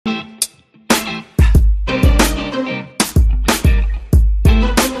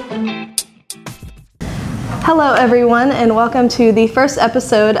Hello everyone, and welcome to the first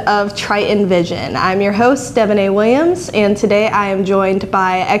episode of TritonVision. I'm your host, Devanée Williams, and today I am joined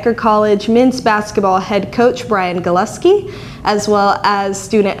by Eckerd College men's basketball head coach Bryan Galuski, as well as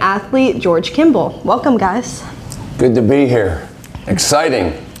student athlete George Kimble. Welcome, guys. Good to be here.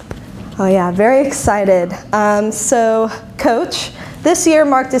 Exciting. Oh yeah, very excited. So, Coach, this year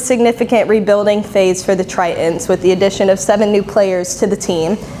marked a significant rebuilding phase for the Tritons with the addition of 7 new players to the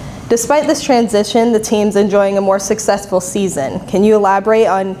team. Despite this transition, the team's enjoying a more successful season. Can you elaborate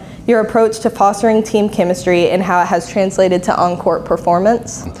on your approach to fostering team chemistry and how it has translated to on-court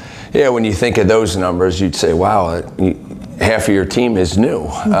performance? Yeah, when you think of those numbers, you'd say, wow, half of your team is new.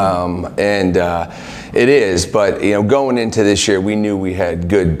 It is, but going into this year, we knew we had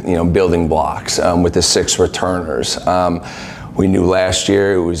good building blocks with the 6 returners. We knew last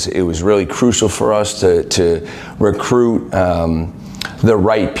year it was really crucial for us to recruit the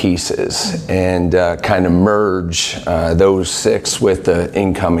right pieces and kind of merge those 6 with the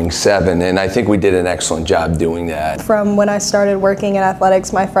incoming 7, and I think we did an excellent job doing that. From when I started working in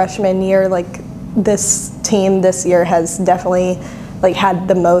athletics my freshman year, this team this year has definitely had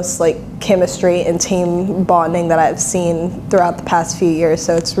the most chemistry and team bonding that I've seen throughout the past few years.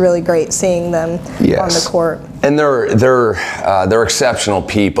 So it's really great seeing them on the court. And they're exceptional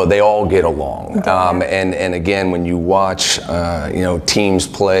people. They all get along. And again, when you watch teams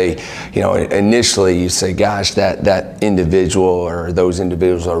play, initially you say, gosh, that individual or those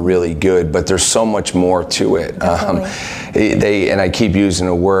individuals are really good, but there's so much more to it. And I keep using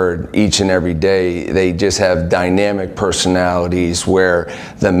a word each and every day, they just have dynamic personalities where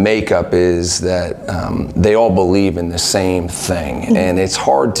the makeup is that they all believe in the same thing. And it's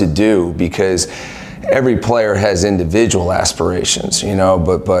hard to do because every player has individual aspirations, but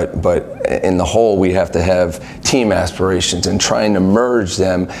in the whole we have to have team aspirations and trying to merge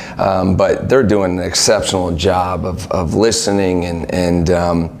them. But they're doing an exceptional job of listening and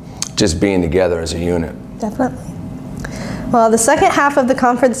just being together as a unit. Definitely. Well, the second half of the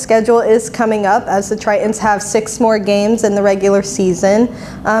conference schedule is coming up as the Tritons have 6 more games in the regular season.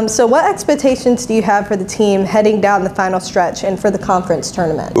 So what expectations do you have for the team heading down the final stretch and for the conference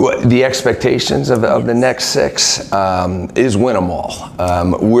tournament? The expectations of the next 6 is win them all.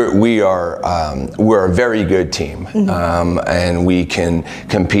 We're a very good team, and we can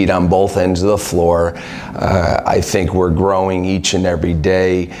compete on both ends of the floor. I think we're growing each and every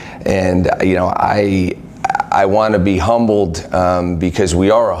day, and I want to be humbled because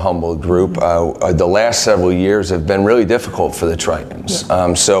we are a humble group. The last several years have been really difficult for the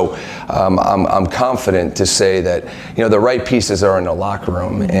Tritons. So I'm confident to say that the right pieces are in the locker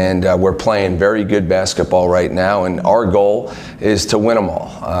room, and we're playing very good basketball right now, and our goal is to win them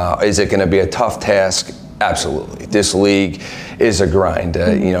all. Is it going to be a tough task? Absolutely. This league is a grind.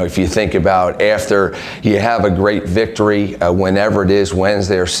 If you think about after you have a great victory, whenever it is,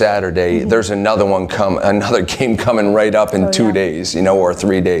 Wednesday or Saturday, there's another game coming right up in 2 days, or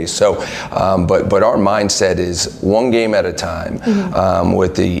 3 days. So, but our mindset is one game at a time,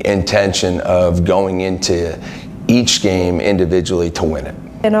 with the intention of going into each game individually to win it.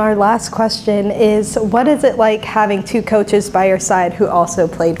 And our last question is, what is it like having 2 coaches by your side who also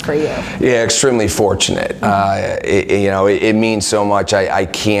played for you? Yeah, extremely fortunate. It means so much. I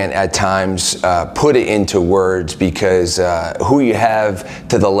can't at times put it into words because who you have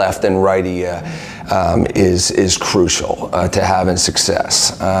to the left and right of you is crucial to having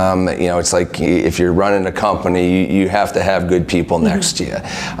success. It's like if you're running a company, you have to have good people next to you,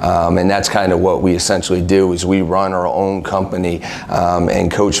 and that's kind of what we essentially do. Is we run our own company,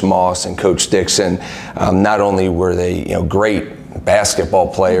 and Coach Moss and Coach Dixon, not only were they great basketball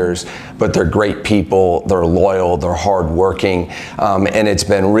players, but they're great people, they're loyal, they're hardworking, and it's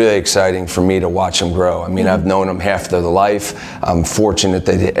been really exciting for me to watch them grow. I mean, I've known them half their life. I'm fortunate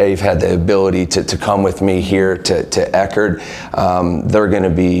that they've had the ability to come with me here to Eckerd. They're going to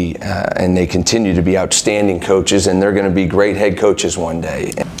be, and they continue to be outstanding coaches, and they're going to be great head coaches one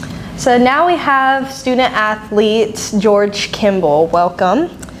day. So now we have student athlete George Kimble. Welcome.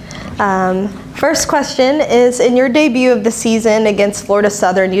 First question is, in your debut of the season against Florida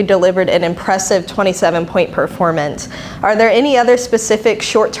Southern, you delivered an impressive 27-point performance. Are there any other specific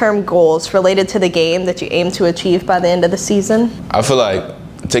short-term goals related to the game that you aim to achieve by the end of the season? I feel like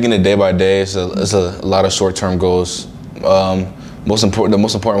taking it day by day is a lot of short-term goals. The most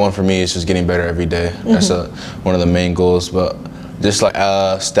important one for me is just getting better every day. That's one of the main goals. But just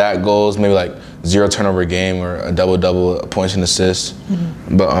stat goals, maybe 0 turnover game or a double-double, points and assists.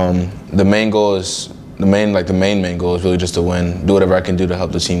 But the main goal is the main goal is really just to win. Do whatever I can do to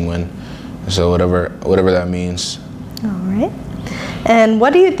help the team win. So whatever that means. All right. And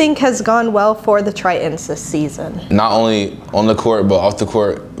what do you think has gone well for the Tritons this season? Not only on the court, but off the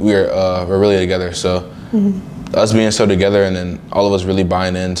court, we're really together. So us being so together, and then all of us really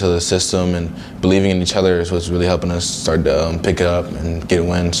buying into the system and believing in each other is what's really helping us start to pick it up and get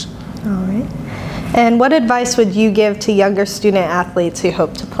wins. All right. And what advice would you give to younger student athletes who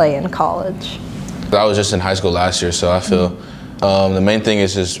hope to play in college? I was just in high school last year, so I feel the main thing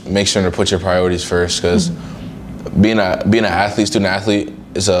is just make sure to put your priorities first, because being an athlete, student athlete,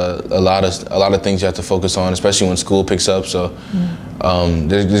 is a lot of things you have to focus on, especially when school picks up. So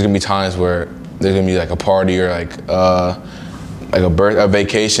there's gonna be times where there's gonna be like a party or like a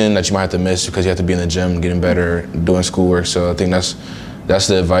vacation that you might have to miss because you have to be in the gym, getting better, doing schoolwork. So I think that's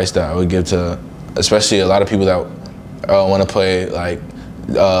the advice that I would give to, especially a lot of people that want to play like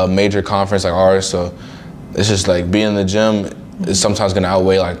a major conference like ours. So it's just like being in the gym is sometimes going to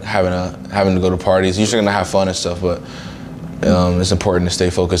outweigh like having to go to parties. You're going to have fun and stuff, but it's important to stay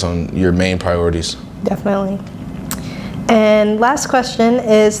focused on your main priorities. Definitely. And last question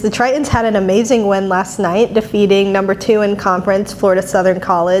is, the Tritons had an amazing win last night, defeating number 2 in conference, Florida Southern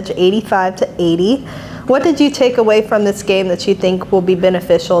College, 85-80. What did you take away from this game that you think will be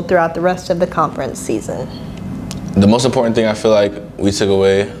beneficial throughout the rest of the conference season? The most important thing I feel like we took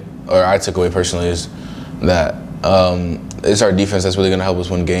away, or I took away personally, is that it's our defense that's really going to help us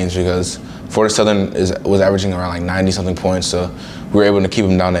win games, because Florida Southern was averaging around like 90-something points, so we were able to keep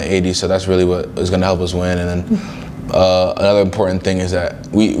them down to 80, so that's really what is going to help us win. And then another important thing is that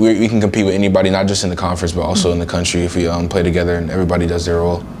we can compete with anybody, not just in the conference, but also in the country if we play together and everybody does their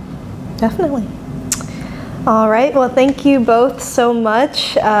role. Definitely. All right, well, thank you both so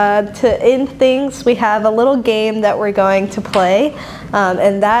much. To end things, we have a little game that we're going to play,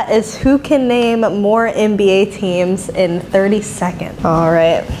 and that is who can name more NBA teams in 30 seconds. All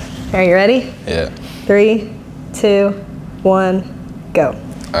right, are you ready? Yeah. 3, 2, 1, go.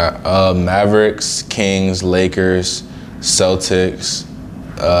 Mavericks, Kings, Lakers, Celtics,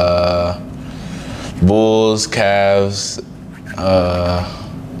 Bulls, Cavs,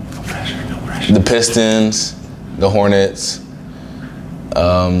 the Pistons, the Hornets,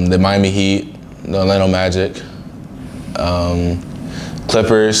 the Miami Heat, the Orlando Magic,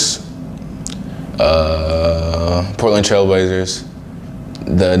 Clippers, Portland Trailblazers,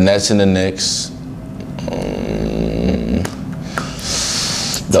 the Nets and the Knicks.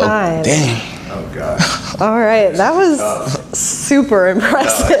 Time. Dang. Oh, God. All right, that was super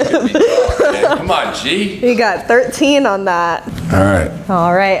impressive. Come on, G. You got 13 on that. All right.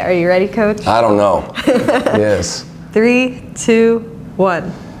 All right, are you ready, Coach? I don't know. Yes. 3, 2,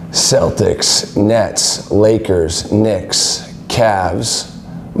 1. Celtics, Nets, Lakers, Knicks, Cavs,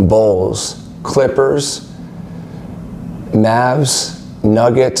 Bulls, Clippers, Mavs,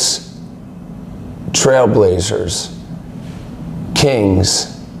 Nuggets, Trailblazers, Kings,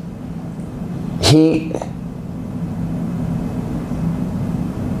 Heat,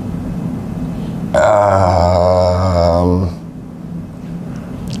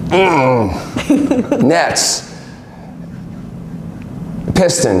 Nets,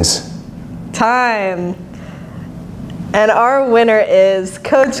 Pistons. Time. And our winner is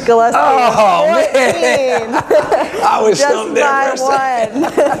Coach Galuski. Oh, 14. man. I was Just by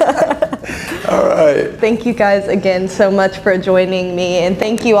 1. All right. Thank you guys again so much for joining me, and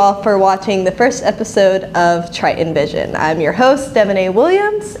thank you all for watching the first episode of TritonVision. I'm your host, Devanée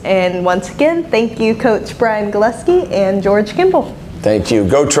Williams, and once again, thank you Coach Bryan Galuski and George Kimble. Thank you.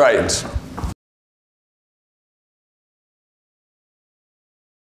 Go Tritons.